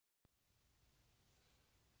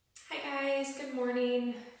good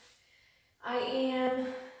morning. I am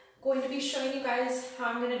going to be showing you guys how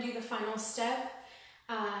I'm going to do the final step,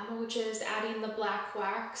 which is adding the black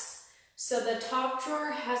wax. So the top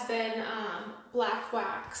drawer has been black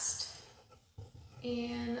waxed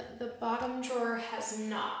and the bottom drawer has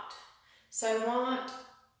not. So I want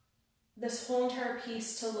this whole entire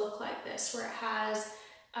piece to look like this, where it has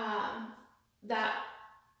that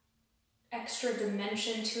extra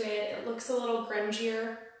dimension to it. It looks a little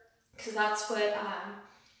grungier because that's what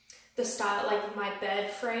the style, like my bed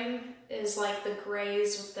frame is like the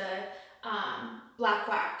grays with the black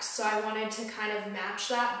wax. So I wanted to kind of match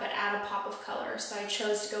that but add a pop of color. So I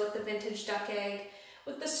chose to go with the vintage duck egg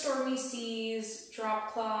with the stormy seas,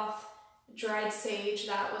 drop cloth, dried sage.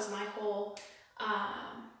 That was my whole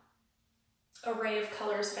array of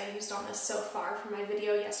colors that I used on this so far for my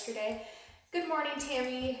video yesterday. Good morning,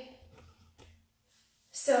 Tammy.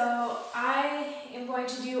 So I am going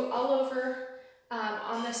to do all over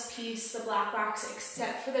on this piece the black wax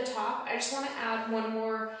except for the top. I just want to add one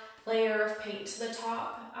more layer of paint to the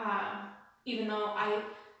top. Even though I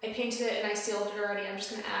painted it and I sealed it already, I'm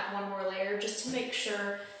just going to add one more layer just to make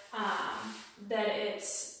sure that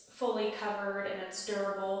it's fully covered and it's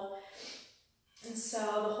durable. And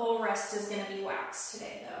so the whole rest is going to be wax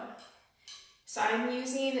today though. So I'm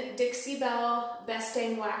using Dixie Belle Best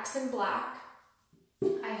Dang Wax in Black.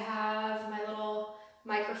 I have my little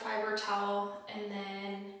microfiber towel and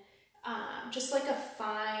then just like a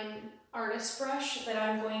fine artist brush that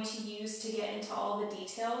I'm going to use to get into all the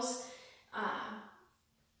details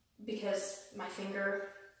because my finger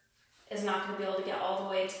is not going to be able to get all the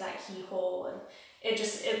way to that keyhole, and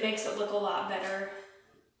it makes it look a lot better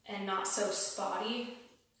and not so spotty.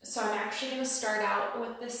 So I'm actually going to start out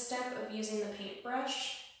with this step of using the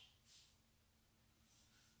paintbrush.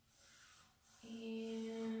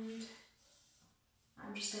 And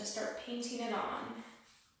I'm just going to start painting it on.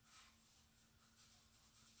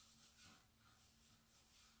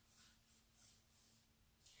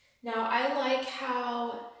 Now I like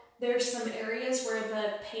how there's some areas where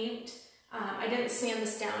the paint, I didn't sand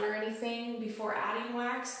this down or anything before adding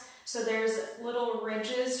wax. So there's little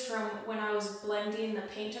ridges from when I was blending the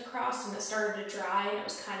paint across and it started to dry, and it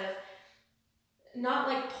was kind of not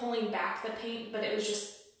like pulling back the paint, but it was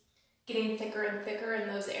just getting thicker and thicker in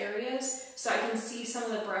those areas. So I can see some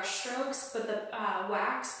of the brush strokes, but the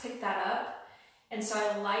wax picked that up. And so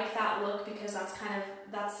I like that look because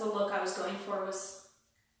that's the look I was going for, was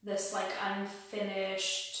this like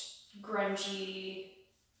unfinished, grungy,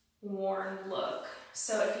 worn look.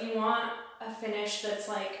 So if you want a finish that's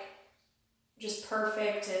like just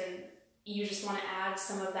perfect and you just want to add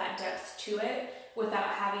some of that depth to it without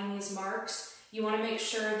having these marks, you want to make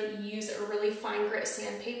sure that you use a really fine grit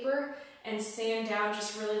sandpaper and sand down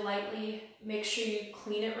just really lightly. Make sure you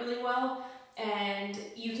clean it really well, and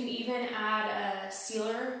you can even add a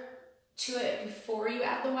sealer to it before you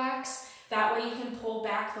add the wax. That way you can pull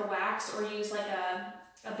back the wax, or use like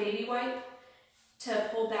a baby wipe to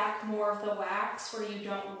pull back more of the wax where you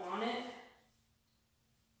don't want it.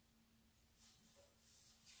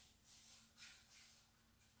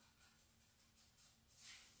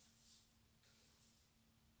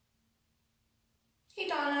 Hey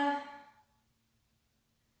Donna.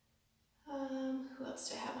 Who else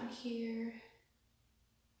do I have on here?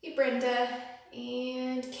 Hey Brenda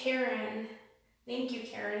and Karen. Thank you,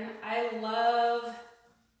 Karen. I love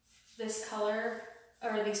this color,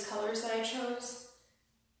 or these colors that I chose.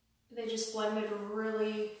 They just blended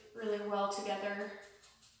really, really well together.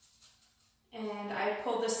 And I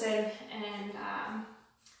pulled this in and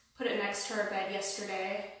put it next to our bed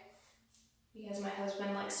yesterday because my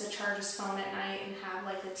husband likes to charge his phone at night and have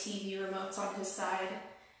like the TV remotes on his side.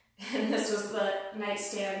 And this was the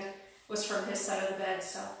nightstand, was from his side of the bed,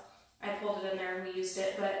 so I pulled it in there and we used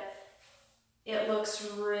it. But it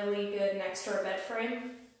looks really good next to our bed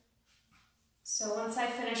frame. So once I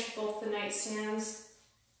finish both the nightstands,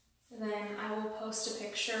 then I will post a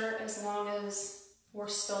picture, as long as we're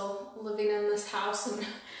still living in this house and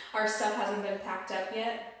our stuff hasn't been packed up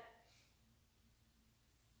yet.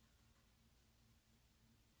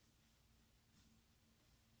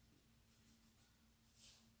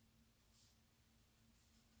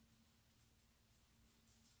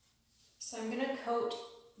 So I'm going to coat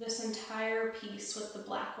this entire piece with the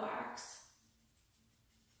black wax.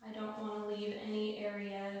 I don't want to leave any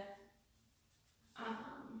area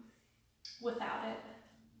without it.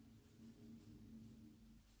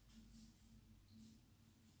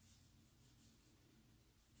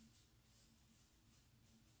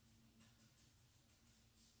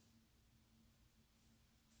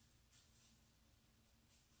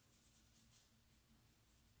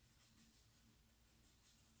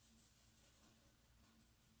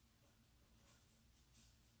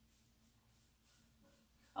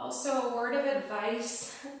 Also, a word of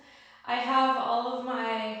advice. I have all of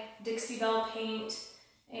my Dixie Belle paint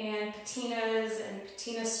and patinas and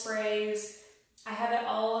patina sprays. I have it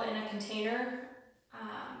all in a container,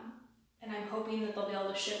 and I'm hoping that they'll be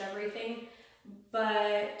able to ship everything.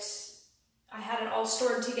 But I had it all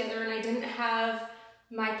stored together, and I didn't have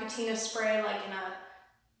my patina spray like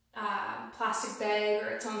in a plastic bag or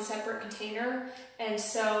its own separate container. And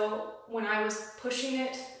so when I was pushing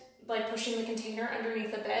it, like pushing the container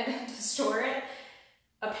underneath the bed to store it,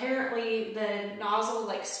 apparently the nozzle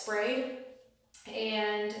like sprayed.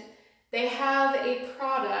 And they have a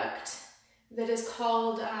product that is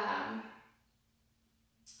called,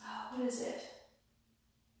 what is it?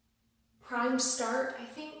 Prime Start, I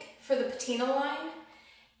think, for the patina line.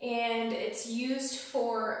 And it's used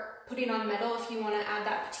for putting on metal. If you want to add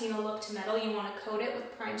that patina look to metal, you want to coat it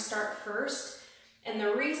with Prime Start first. And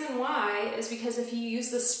the reason why is because if you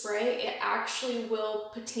use the spray, it actually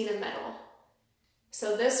will patina metal.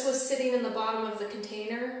 So this was sitting in the bottom of the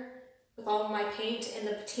container with all of my paint, and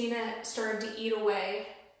the patina started to eat away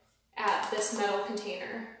at this metal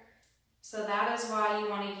container. So that is why you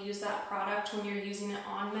want to use that product when you're using it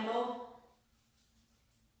on metal.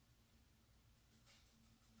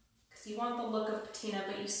 Because you want the look of patina,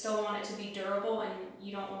 but you still want it to be durable, and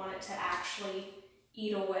you don't want it to actually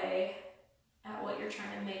eat away at what you're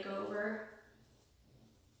trying to make over.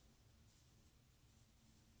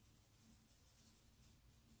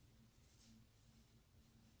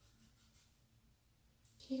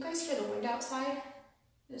 Can you guys hear the wind outside?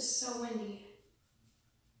 It's so windy.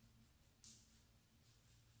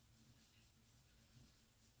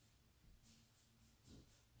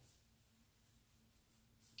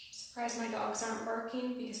 Surprised my dogs aren't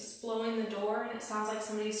barking because it's blowing the door and it sounds like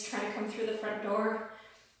somebody's trying to come through the front door.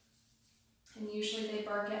 And usually they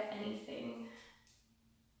bark at anything.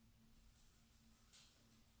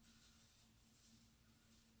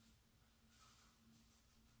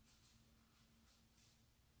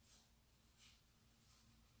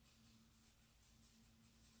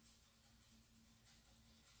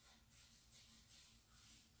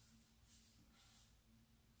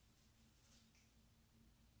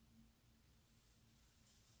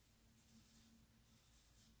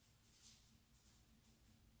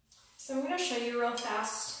 So I'm going to show you real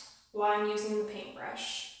fast why I'm using the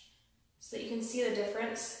paintbrush so that you can see the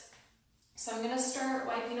difference. So I'm going to start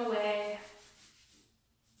wiping away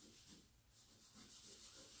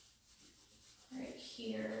right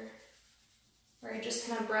here where I just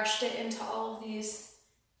kind of brushed it into all of these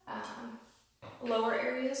lower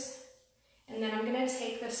areas. And then I'm going to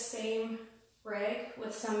take the same rag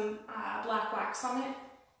with some black wax on it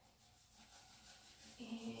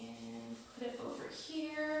and put it over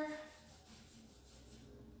here.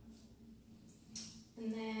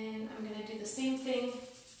 And then I'm going to do the same thing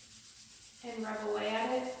and rub away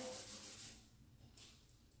at it.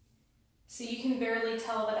 So you can barely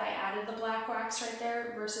tell that I added the black wax right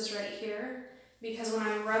there versus right here, because when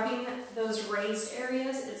I'm rubbing those raised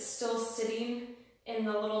areas, it's still sitting in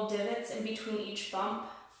the little divots in between each bump.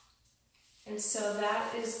 And so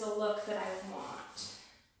that is the look that I want.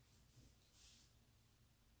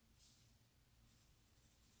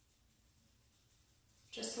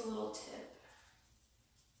 Just a little tip.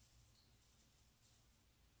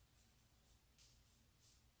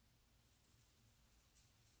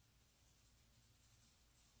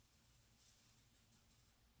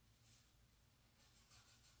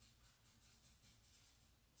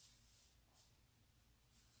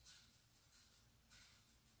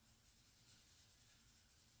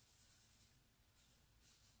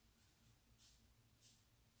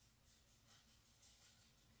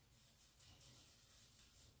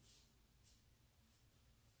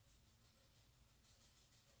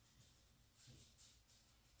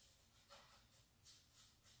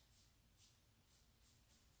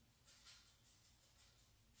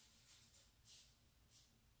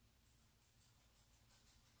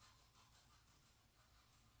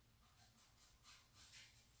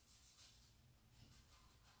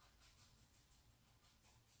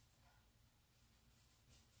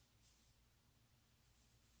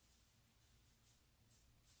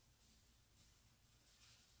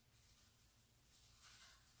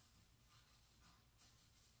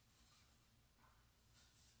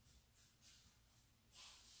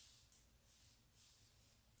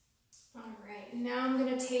 All right, now I'm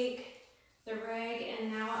going to take the rag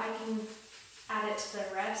and now I can add it to the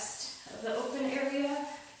rest of the open area.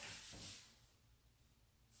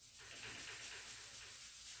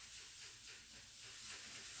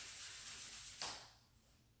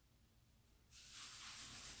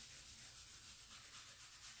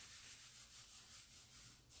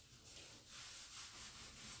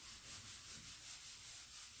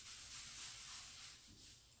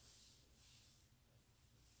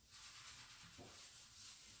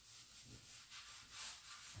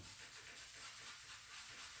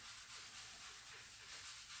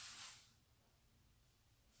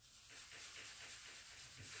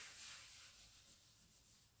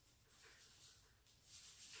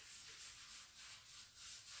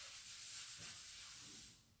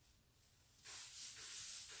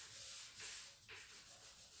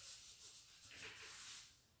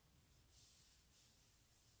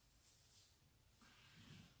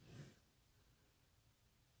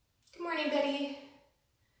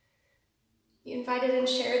 I didn't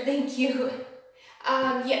share, thank you.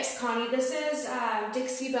 Yes, Connie, this is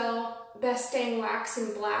Dixie Belle Best Staying Wax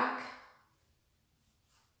in Black.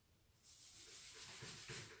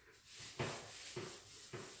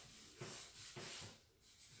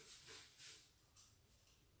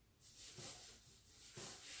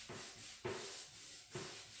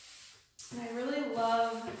 And I really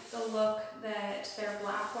love the look that their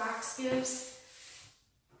black wax gives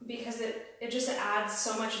because it just adds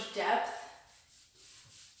so much depth,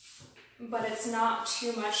 but it's not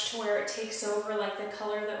too much to where it takes over like the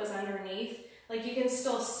color that was underneath. Like you can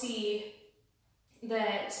still see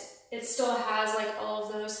that it still has like all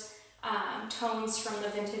of those tones from the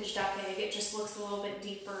vintage duck egg. It just looks a little bit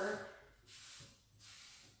deeper.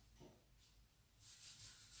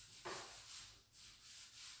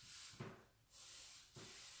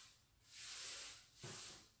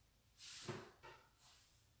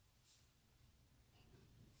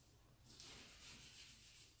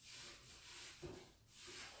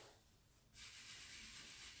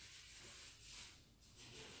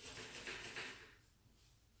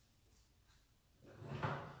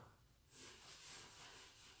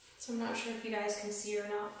 So I'm not sure if you guys can see or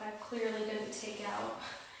not, but I clearly didn't take out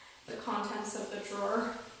the contents of the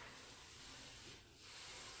drawer.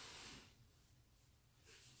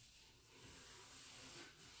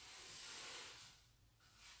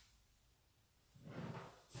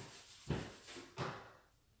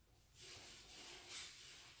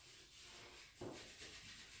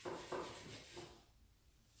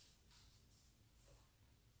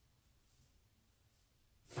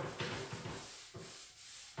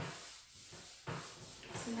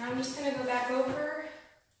 Now I'm just going to go back over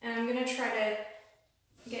and I'm going to try to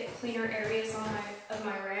get cleaner areas on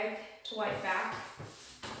my rag to wipe back.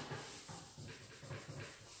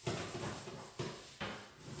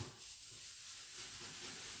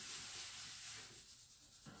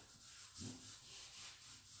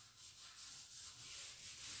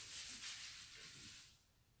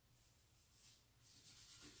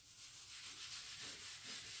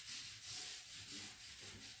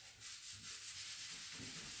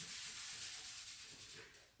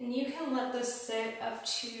 And you can let this sit up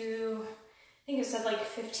to, I think it said like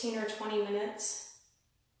 15 or 20 minutes.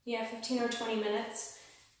 Yeah, 15 or 20 minutes.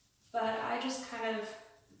 But I just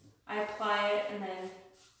I apply it and then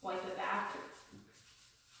wipe it back.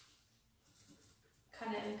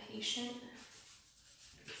 Kind of impatient.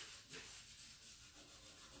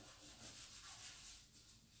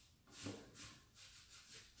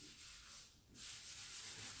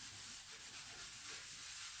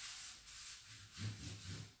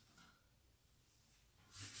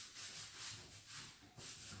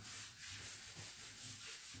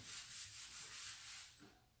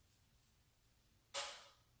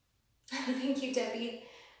 Thank you, Debbie.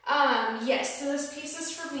 Yes, so this piece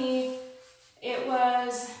is for me. It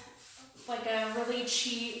was like a really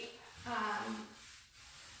cheap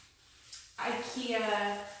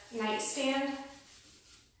Ikea nightstand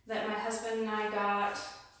that my husband and I got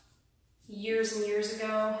years and years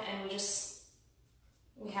ago, and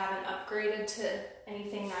we haven't upgraded to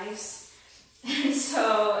anything nice. And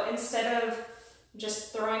so instead of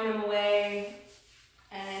just throwing them away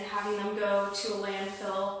and having them go to a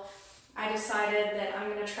landfill, I decided that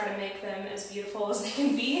I'm going to try to make them as beautiful as they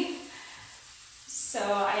can be. So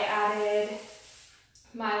I added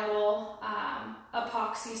my little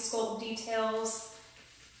epoxy sculpt details,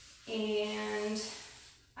 and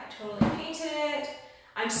I totally painted it.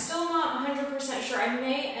 I'm still not 100% sure. I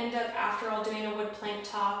may end up, after all, doing a wood plank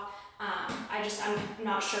top. I'm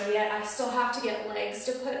not sure yet. I still have to get legs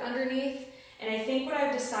to put underneath. And I think what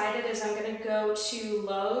I've decided is I'm going to go to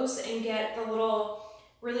Lowe's and get the little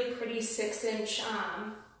really pretty 6-inch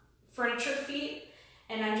furniture feet,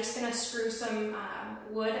 and I'm just going to screw some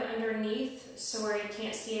wood underneath so where you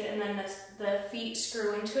can't see it, and then the feet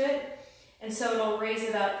screw into it, and so it'll raise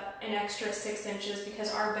it up an extra 6 inches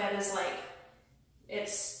because our bed is like,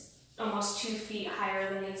 it's almost 2 feet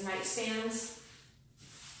higher than these nightstands.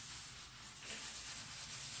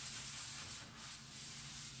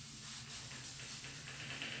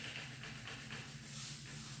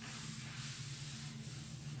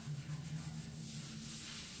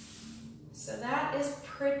 So that is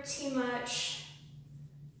pretty much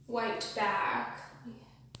wiped back. Let me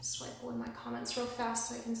swipe one of my comments real fast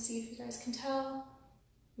so I can see if you guys can tell.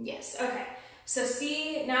 Yes, okay. So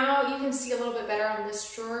see, now you can see a little bit better on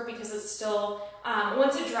this drawer because it's still,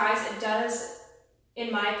 once it dries, it does,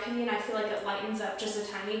 in my opinion, I feel like it lightens up just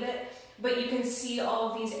a tiny bit, but you can see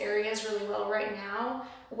all of these areas really well right now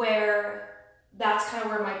where that's kind of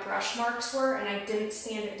where my brush marks were, and I didn't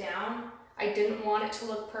sand it down. I didn't want it to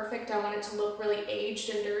look perfect. I want it to look really aged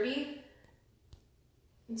and dirty.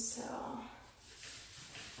 And so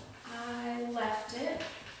I left it.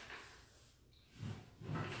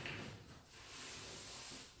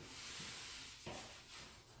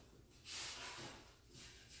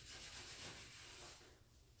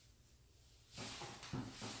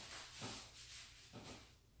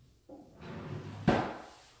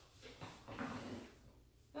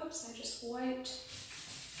 Oops, I just wiped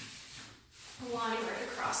a line right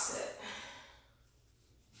across it.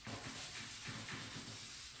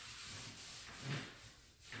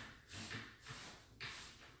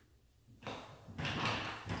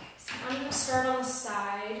 I'm going to start on the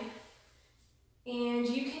side, and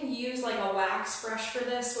you can use like a wax brush for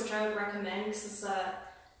this, which I would recommend because it's a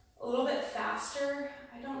little bit faster.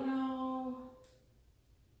 I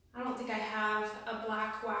don't think I have a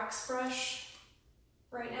black wax brush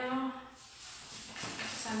right now,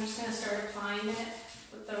 so I'm just going to start applying it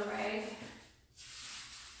with the rag.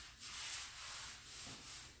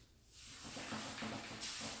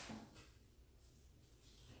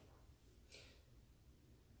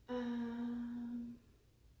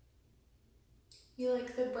 You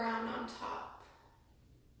like the brown on top.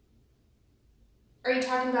 Are you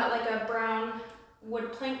talking about like a brown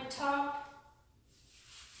wood plank top,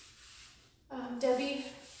 Debbie?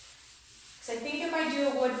 Because I think if I do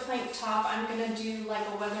a wood plank top, I'm gonna do like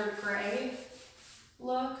a weathered gray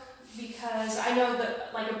look, because I know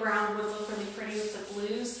that like a brown would look really pretty with the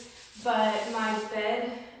blues, but my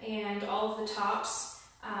bed and all of the tops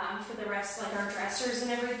for the rest, like our dressers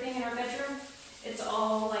and everything in our bedroom, it's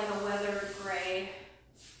all like a weathered gray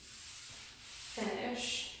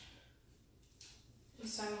finish. And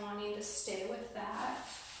so I'm wanting to stay with that.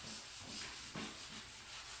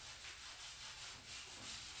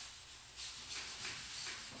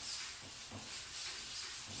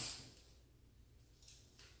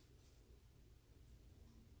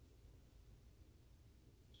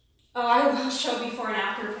 Oh, I will show before and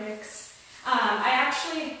after pics.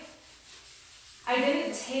 I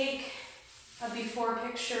didn't take a before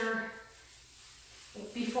picture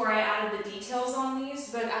before I added the details on these,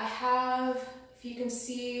 but I have, if you can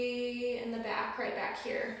see in the back, right back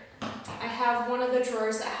here, I have one of the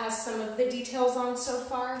drawers that has some of the details on so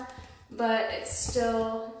far, but I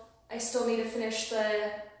still need to finish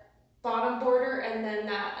the bottom border and then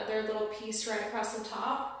that other little piece right across the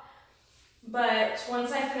top. But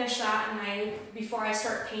once I finish that and before I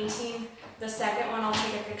start painting the second one, I'll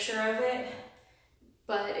take a picture of it.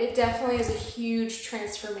 But it definitely is a huge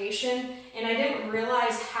transformation, and I didn't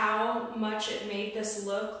realize how much it made this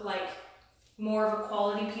look like more of a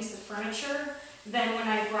quality piece of furniture than when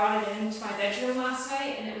I brought it into my bedroom last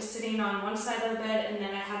night and it was sitting on one side of the bed, and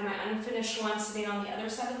then I had my unfinished one sitting on the other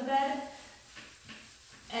side of the bed.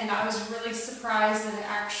 And I was really surprised that it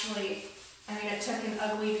actually, I mean, it took an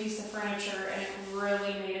ugly piece of furniture and it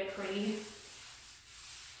really made it pretty.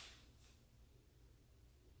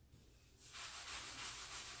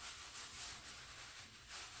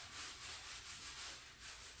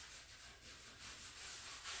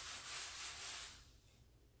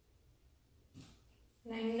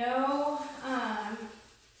 And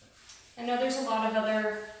I know there's a lot of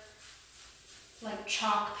other like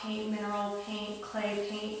chalk paint, mineral paint, clay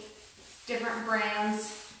paint, different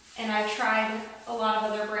brands, and I've tried a lot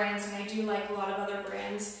of other brands, and I do like a lot of other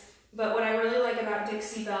brands. But what I really like about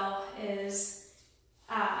Dixie Belle is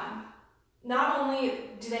not only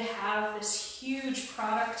do they have this huge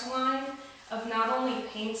product line of not only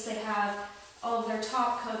paints, they have all of their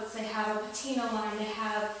top coats, they have a patina line, they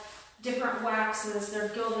have different waxes, their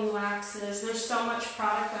gilding waxes. There's so much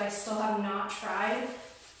product that I still have not tried,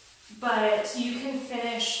 but you can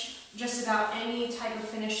finish just about any type of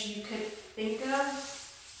finish you could think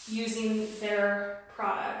of using their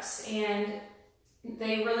products, and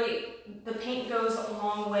the paint goes a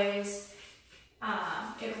long ways.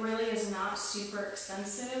 It really is not super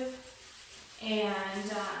expensive,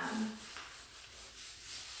 and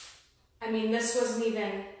I mean, this wasn't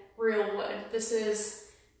even real wood. This is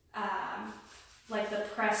like the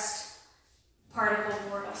pressed particle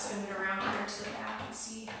board. I'll spin it around here to the back and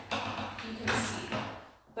see. You can see,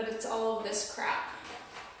 but it's all of this crap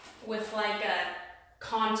with like a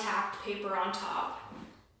contact paper on top.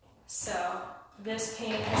 So this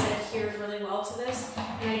paint has adhered really well to this,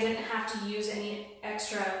 and I didn't have to use any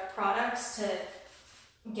extra products to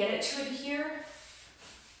get it to adhere.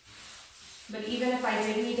 But even if I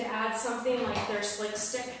did need to add something like their slick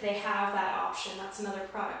stick, they have that option. That's another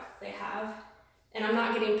product they have. And I'm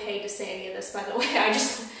not getting paid to say any of this, by the way.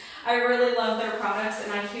 I really love their products,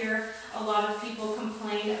 and I hear a lot of people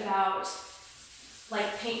complain about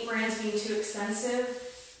like paint brands being too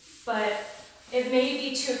expensive, but it may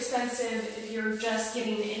be too expensive if you're just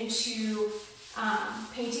getting into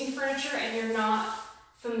painting furniture and you're not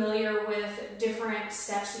familiar with different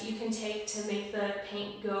steps that you can take to make the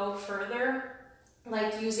paint go further,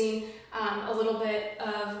 like using a little bit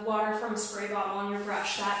of water from a spray bottle on your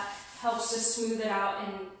brush. That helps to smooth it out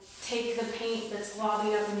and take the paint that's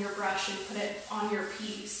lobbing up in your brush and put it on your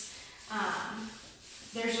piece.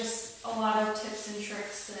 There's just a lot of tips and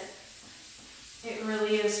tricks that it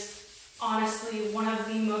really is honestly one of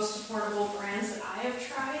the most affordable brands that I have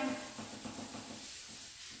tried.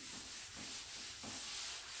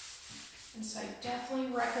 And so I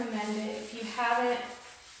definitely recommend it. If you haven't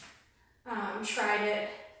tried it,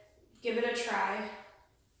 give it a try.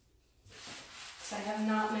 Because I have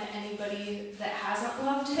not met anybody that hasn't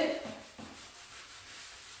loved it.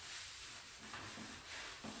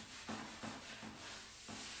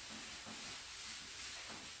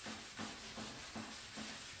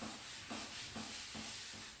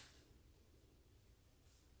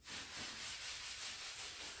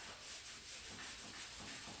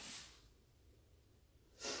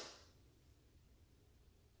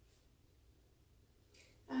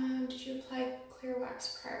 Did you apply clear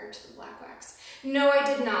wax prior to the black wax? No, I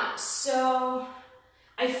did not. So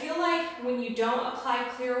I feel like when you don't apply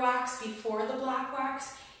clear wax before the black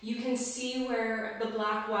wax, you can see where the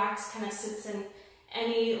black wax kind of sits in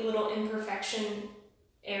any little imperfection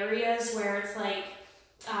areas where it's like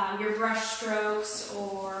your brush strokes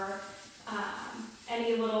or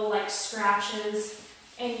any little like scratches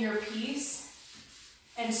in your piece.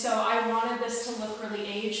 And so I wanted this to look really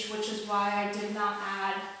aged, which is why I did not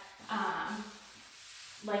add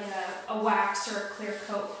like a wax or a clear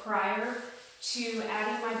coat prior to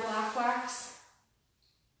adding my black wax.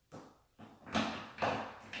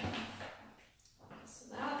 So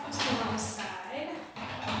that goes on the side.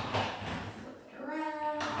 Flip it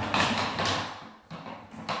around.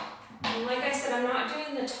 And like I said, I'm not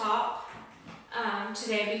doing the top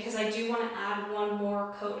today because I do want to add one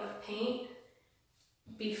more coat of paint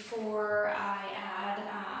before I add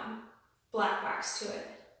black wax to it.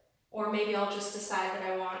 Or maybe I'll just decide that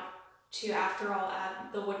I want to after I'll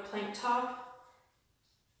add the wood plank top.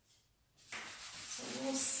 So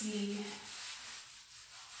we'll see.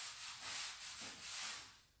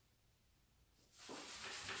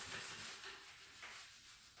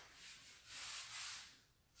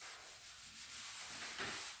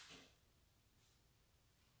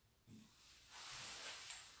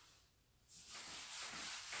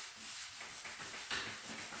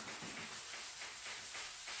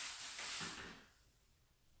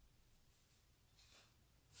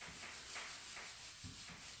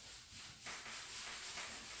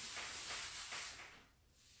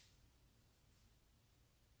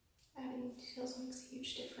 Adding details makes a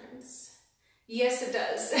huge difference. Yes, it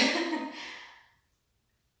does. That's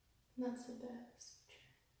the best.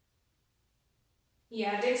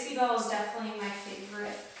 Yeah, Dixie Belle is definitely my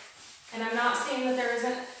favorite. And I'm not saying that there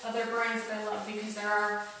isn't other brands that I love, because there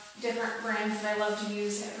are different brands that I love to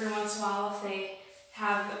use every once in a while if they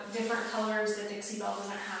have different colors that Dixie Belle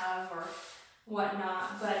doesn't have or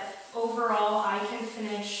whatnot. But overall, I can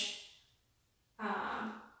finish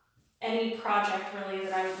any project really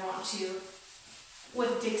that I would want to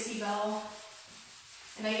with Dixie Belle.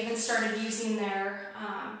 And I even started using their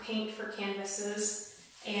paint for canvases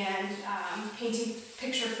and painting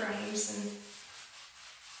picture frames,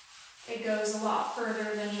 and it goes a lot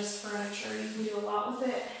further than just furniture. You can do a lot with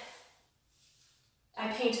it. I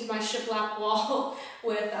painted my shiplap wall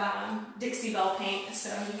with Dixie Belle paint, so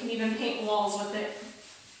you can even paint walls with it.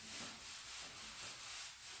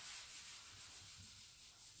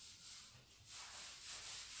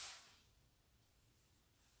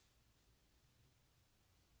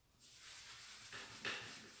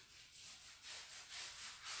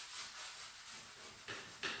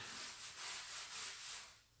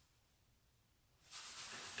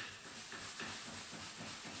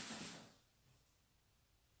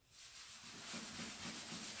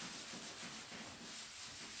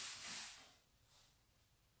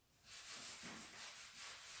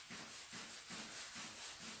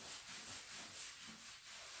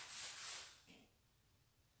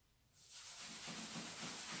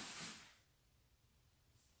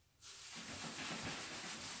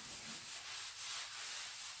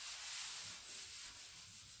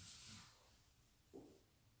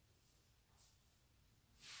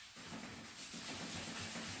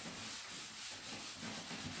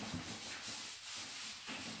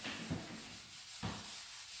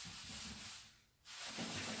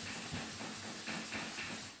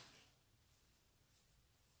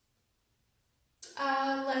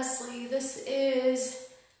 Leslie. This is,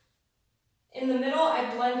 in the middle,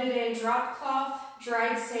 I blended in drop cloth,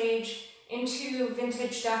 dried sage into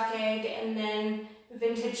vintage duck egg, and then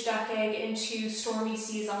vintage duck egg into stormy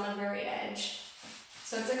seas on the very edge.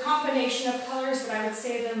 So it's a combination of colors, but I would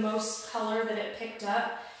say the most color that it picked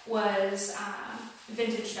up was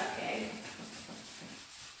vintage duck egg.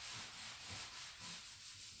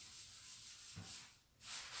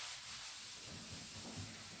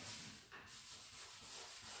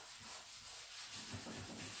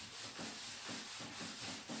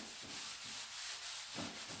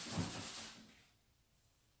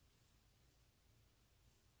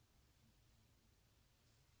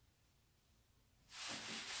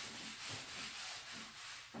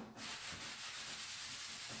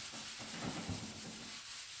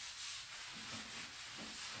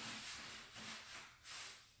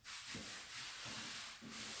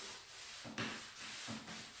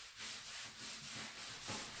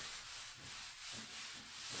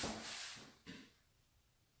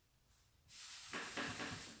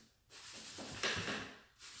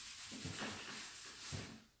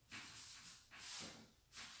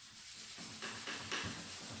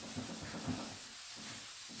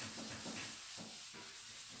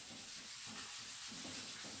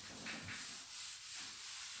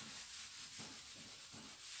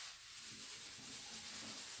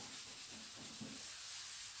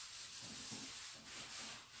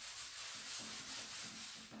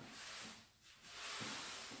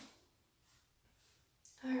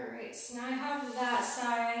 Alright, so now I have that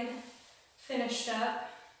side finished up.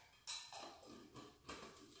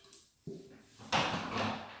 So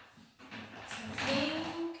I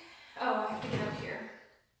think, oh, I have to get up here.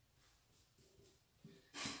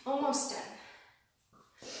 Almost done.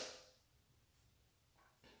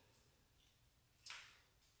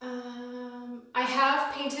 I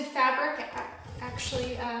have painted fabric,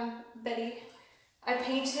 actually, Betty. I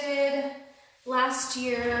painted last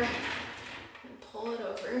year. Pull it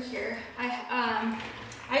over here. I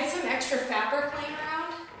had some extra fabric laying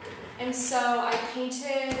around, and so I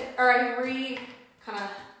painted, or I kind of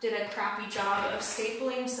did a crappy job of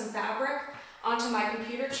stapling some fabric onto my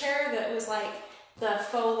computer chair that was like the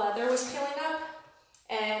faux leather was peeling up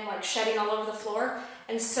and like shedding all over the floor,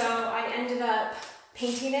 and so I ended up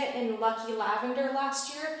painting it in Lucky Lavender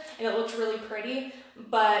last year, and it looked really pretty,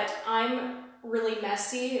 but I'm really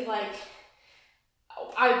messy. Like,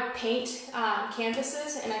 I paint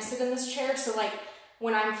canvases and I sit in this chair, so like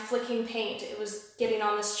when I'm flicking paint, it was getting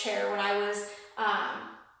on this chair. When I was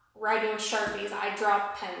writing with Sharpies, I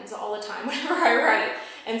drop pens all the time whenever I write,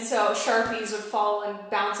 and so Sharpies would fall and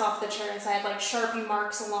bounce off the chair, and so I had like Sharpie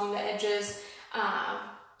marks along the edges.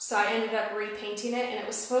 So I ended up repainting it, and it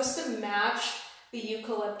was supposed to match the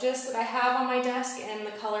eucalyptus that I have on my desk, and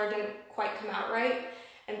the color didn't quite come out right.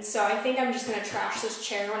 And so I think I'm just gonna trash this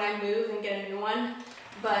chair when I move and get a new one.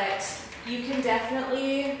 But you can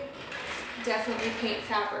definitely paint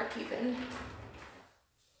fabric even.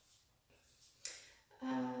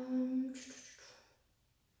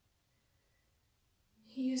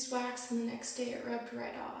 He used wax and the next day it rubbed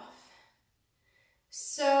right off.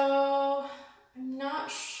 So I'm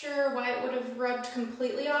not sure why it would have rubbed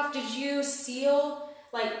completely off. Did you seal,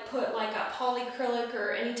 like put like a polyacrylic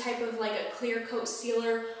or any type of like a clear coat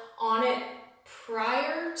sealer on it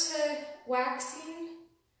prior to waxing?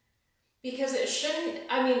 Because it shouldn't,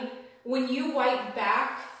 I mean, when you wipe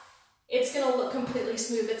back, it's gonna look completely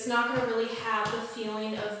smooth. It's not gonna really have the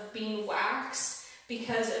feeling of being waxed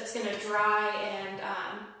because it's gonna dry, and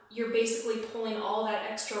you're basically pulling all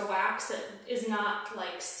that extra wax that is not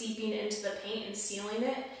like seeping into the paint and sealing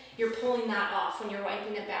it. You're pulling that off when you're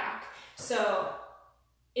wiping it back. So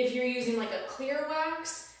if you're using like a clear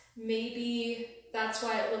wax, maybe that's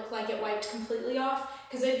why it looked like it wiped completely off,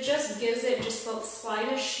 because it just gives it just the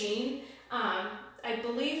slightest sheen. I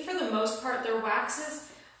believe for the most part their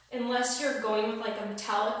waxes, unless you're going with like a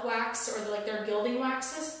metallic wax or like their gilding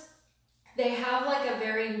waxes, they have like a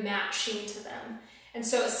very matte sheen to them. And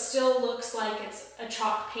so it still looks like it's a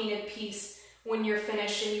chalk painted piece when you're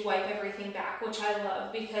finished and you wipe everything back, which I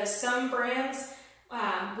love, because some brands,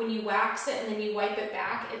 when you wax it and then you wipe it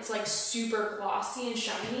back, it's like super glossy and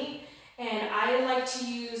shiny. And I like to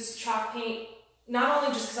use chalk paint, not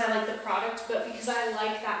only just because I like the product, but because I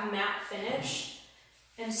like that matte finish.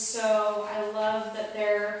 And so I love that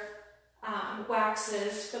their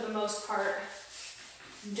waxes, for the most part,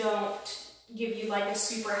 don't give you like a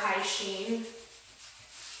super high sheen.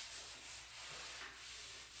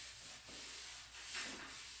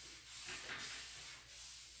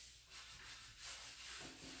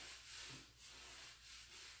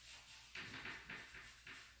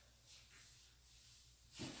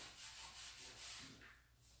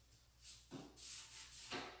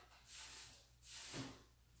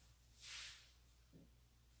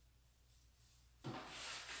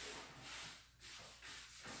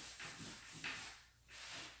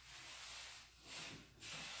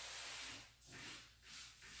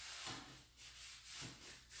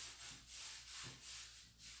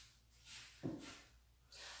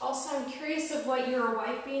 curious of what you're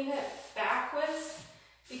wiping it back with,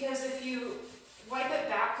 because if you wipe it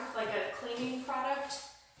back with like a cleaning product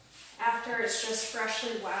after it's just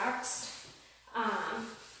freshly waxed,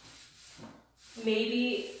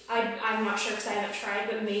 maybe, I'm not sure because I haven't tried,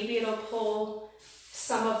 but maybe it'll pull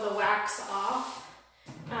some of the wax off.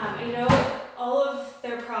 I know all of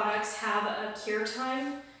their products have a cure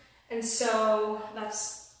time, and so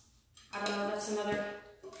that's, I don't know, that's another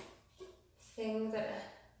thing that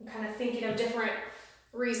I'm kind of thinking of different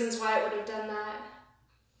reasons why it would have done that.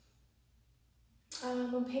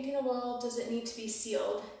 When painting a wall, does it need to be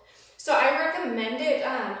sealed? So I recommend it.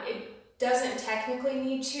 It doesn't technically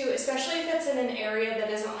need to, especially if it's in an area that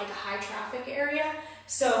isn't like a high traffic area.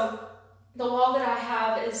 So the wall that I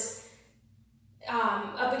have is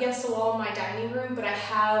up against the wall in my dining room, but I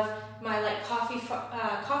have my like coffee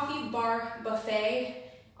bar buffet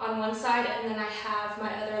on one side, and then I have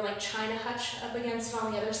my other like china hutch up against it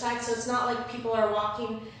on the other side. So it's not like people are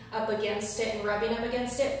walking up against it and rubbing up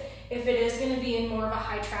against it. If it is going to be in more of a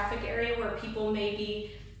high traffic area where people may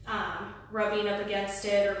be rubbing up against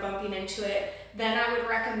it or bumping into it, then I would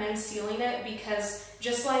recommend sealing it, because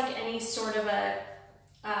just like any sort of a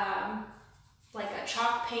like a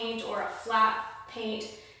chalk paint or a flat paint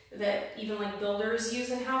that even like builders use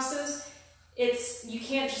in houses, you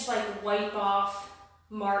can't just like wipe off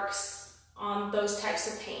marks on those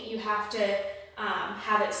types of paint. You have to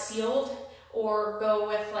have it sealed or go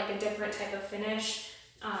with like a different type of finish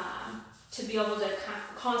to be able to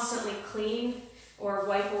constantly clean or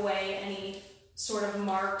wipe away any sort of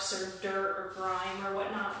marks or dirt or grime or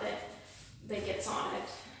whatnot that gets on it.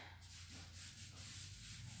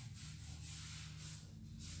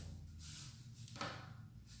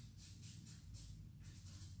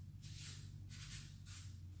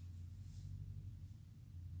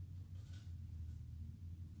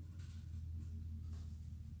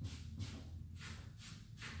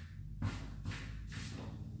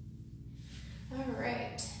 All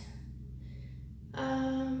right.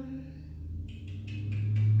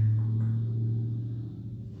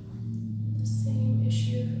 The same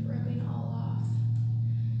issue of rubbing all off.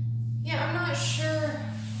 Yeah, I'm not sure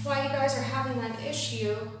why you guys are having that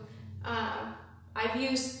issue. I've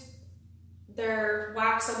used their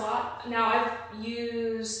wax a lot. Now I've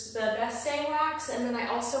used the Best Dang wax, and then I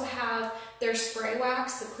also have their spray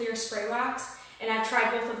wax, the clear spray wax. And I've tried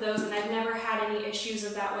both of those, and I've never had any issues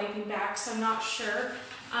of that wiping back, so I'm not sure.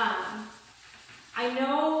 I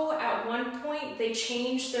know at one point they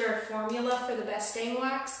changed their formula for the Best Dang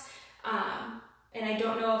wax, and I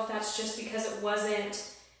don't know if that's just because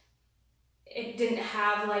it didn't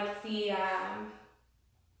have like the,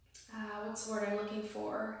 what's the word I'm looking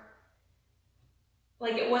for?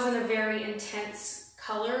 Like it wasn't a very intense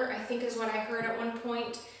color, I think is what I heard at one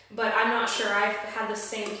point. But I'm not sure. I've had the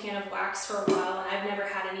same can of wax for a while, and I've never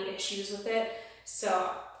had any issues with it.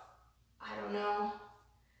 So, I don't know.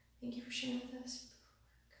 Thank you for sharing with us.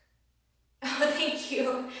 Oh, thank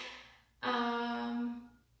you.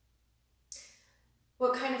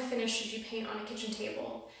 What kind of finish should you paint on a kitchen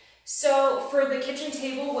table? So, for the kitchen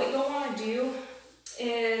table, what you'll want to do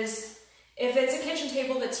is, if it's a kitchen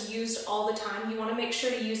table that's used all the time, you want to make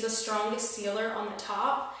sure to use the strongest sealer on the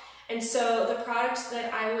top. And so the product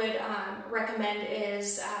that I would recommend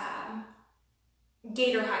is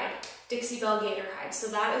Gator Hide, Dixie Belle Gator Hide. So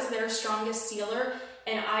that is their strongest sealer,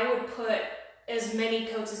 and I would put as many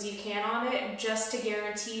coats as you can on it just to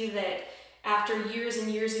guarantee that after years and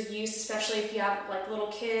years of use, especially if you have like little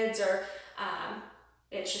kids or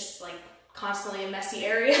it's just like constantly a messy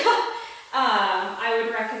area, I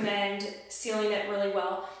would recommend sealing it really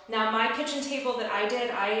well. Now my kitchen table that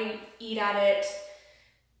I eat at it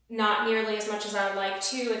not nearly as much as I would like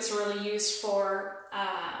to. It's really used for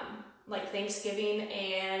like Thanksgiving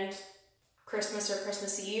and Christmas or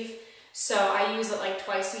Christmas Eve. So I use it like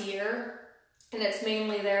twice a year, and it's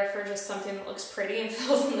mainly there for just something that looks pretty and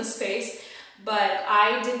fills in the space. But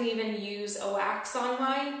I didn't even use a wax on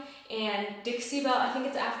mine, and Dixie Belle, I think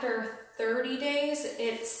it's after 30 days,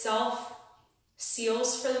 it self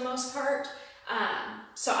seals for the most part.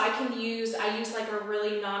 So I use like a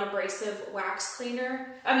really non-abrasive wax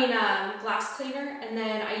cleaner, glass cleaner, and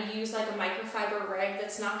then I use like a microfiber rag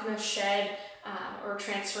that's not going to shed or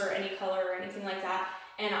transfer any color or anything like that,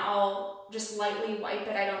 and I'll just lightly wipe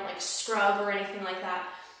it. I don't like scrub or anything like that,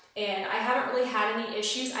 and I haven't really had any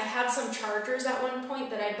issues. I had some chargers at one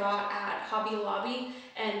point that I bought at Hobby Lobby,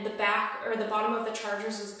 and the back or the bottom of the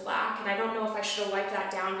chargers is black, and I don't know if I should have wiped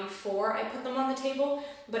that down before I put them on the table,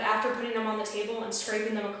 but after putting them on the table and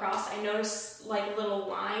scraping them across, I noticed like little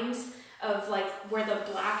lines of like where the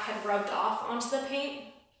black had rubbed off onto the paint,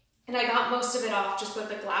 And I got most of it off just with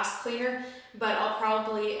the glass cleaner, but I'll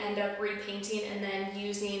probably end up repainting and then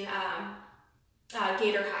using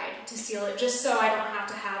gator hide to seal it, just so I don't have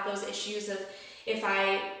to have those issues of if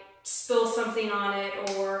I spill something on it,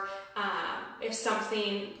 or if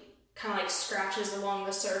something kind of like scratches along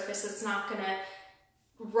the surface, it's not gonna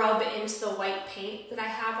rub into the white paint that I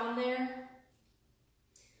have on there.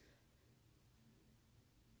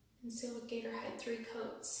 And seal with gator hide 3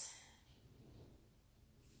 coats.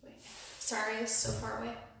 Wait, sorry, it's so far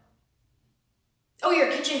away. Oh,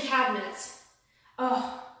 your kitchen cabinets.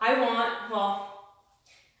 Oh, well,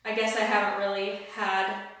 I guess I haven't really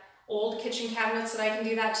had old kitchen cabinets that I can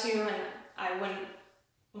do that to, and I wouldn't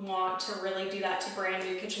want to really do that to brand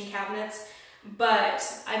new kitchen cabinets. But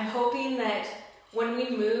I'm hoping that when we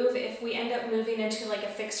move, if we end up moving into like a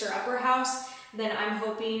fixer-upper house, then I'm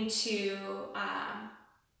hoping to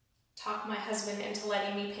talk my husband into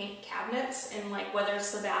letting me paint cabinets, and like whether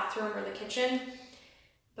it's the bathroom or the kitchen.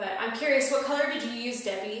 But I'm curious, what color did you use,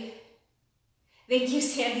 Debbie? Thank you,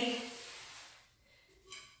 Sandy.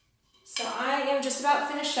 So I am just about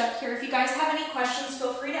finished up here. If you guys have any questions,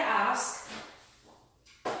 feel free to ask.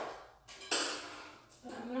 But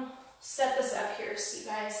I'm gonna set this up here so you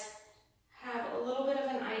guys have a little bit of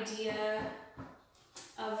an idea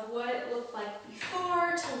of what it looked like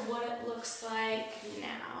before to what it looks like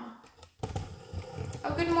now.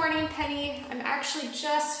 Oh, good morning, Penny. I'm actually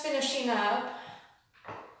just finishing up.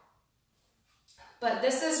 But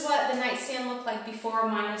this is what the nightstand looked like before,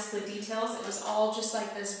 minus the details. It was all just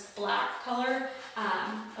like this black color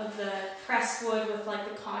of the pressed wood with like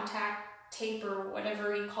the contact tape or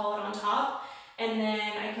whatever you call it on top. And then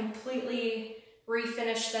I completely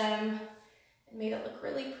refinished them and made it look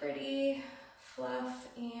really pretty, fluff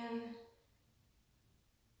and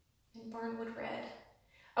barnwood red.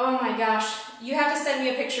 Oh my gosh, you have to send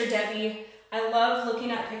me a picture, Debbie. I love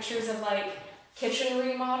looking at pictures of like kitchen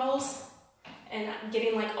remodels and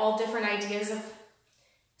getting like all different ideas of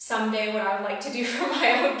someday what I would like to do for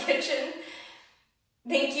my own kitchen.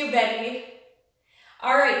 Thank you, Betty.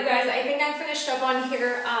 All right, you guys, I think I'm finished up on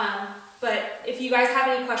here. But if you guys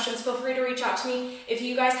have any questions, feel free to reach out to me. If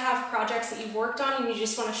you guys have projects that you've worked on and you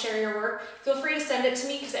just want to share your work, feel free to send it to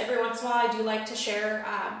me, because every once in a while I do like to share,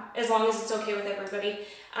 as long as it's okay with everybody,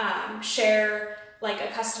 share like a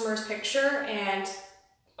customer's picture, and,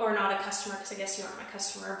 or not a customer, because I guess you aren't my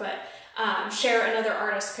customer, but share another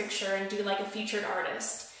artist's picture and do like a featured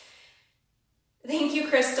artist. Thank you,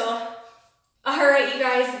 Crystal. All right, you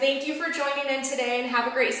guys, thank you for joining in today, and have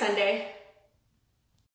a great Sunday.